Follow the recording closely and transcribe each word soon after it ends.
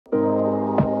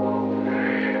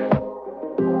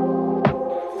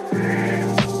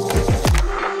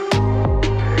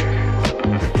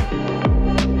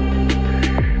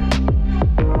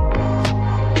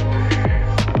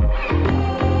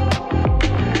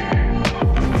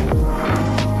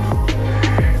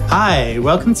Hi,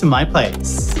 welcome to my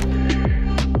place.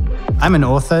 I'm an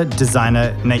author,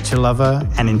 designer, nature lover,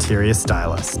 and interior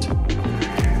stylist.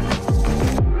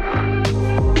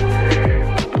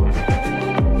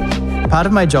 Part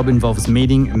of my job involves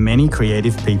meeting many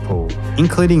creative people,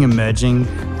 including emerging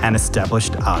and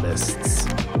established artists.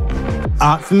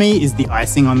 Art for me is the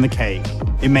icing on the cake.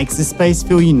 It makes the space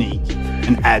feel unique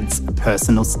and adds a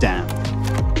personal stamp.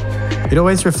 It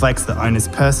always reflects the owner's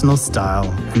personal style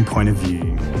and point of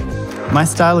view. My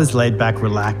style is laid back,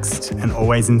 relaxed, and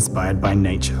always inspired by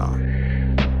nature.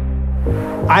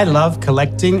 I love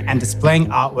collecting and displaying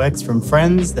artworks from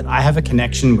friends that I have a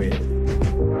connection with.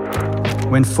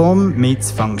 When form meets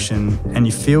function and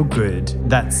you feel good,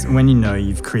 that's when you know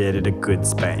you've created a good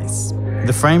space.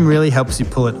 The frame really helps you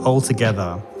pull it all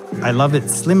together. I love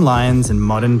its slim lines and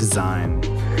modern design.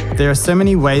 There are so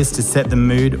many ways to set the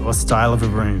mood or style of a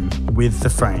room with the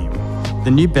frame. The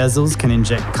new bezels can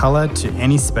inject colour to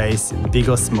any space, big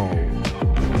or small.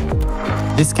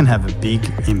 This can have a big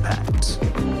impact.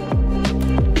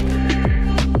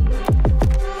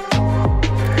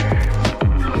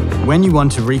 When you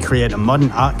want to recreate a modern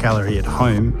art gallery at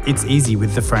home, it's easy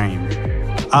with the frame.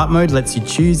 Art mode lets you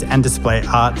choose and display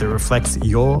art that reflects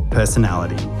your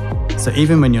personality. So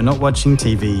even when you're not watching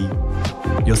TV,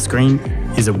 your screen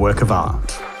is a work of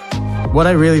art. What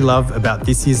I really love about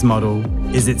this year's model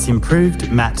is its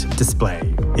improved matte display.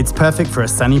 It's perfect for a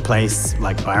sunny place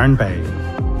like Byron Bay.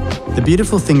 The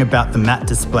beautiful thing about the matte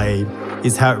display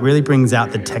is how it really brings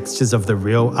out the textures of the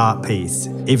real art piece,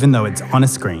 even though it's on a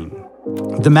screen.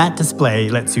 The matte display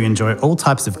lets you enjoy all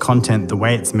types of content the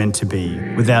way it's meant to be,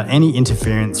 without any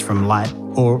interference from light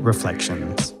or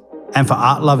reflections. And for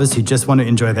art lovers who just want to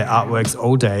enjoy their artworks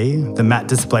all day, the matte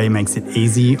display makes it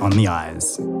easy on the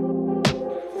eyes.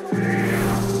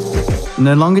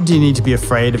 No longer do you need to be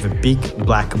afraid of a big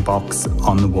black box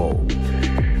on the wall.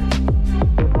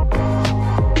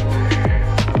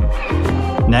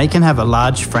 Now you can have a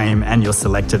large frame and your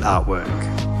selected artwork.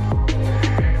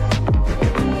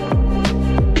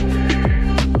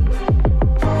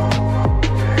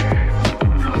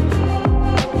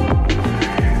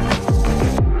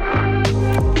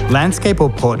 Landscape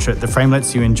or portrait, the frame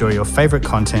lets you enjoy your favourite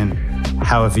content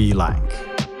however you like.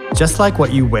 Just like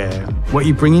what you wear, what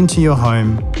you bring into your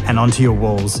home and onto your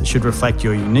walls should reflect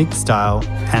your unique style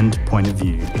and point of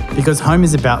view. Because home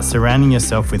is about surrounding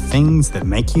yourself with things that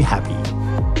make you happy.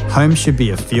 Home should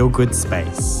be a feel-good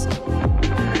space.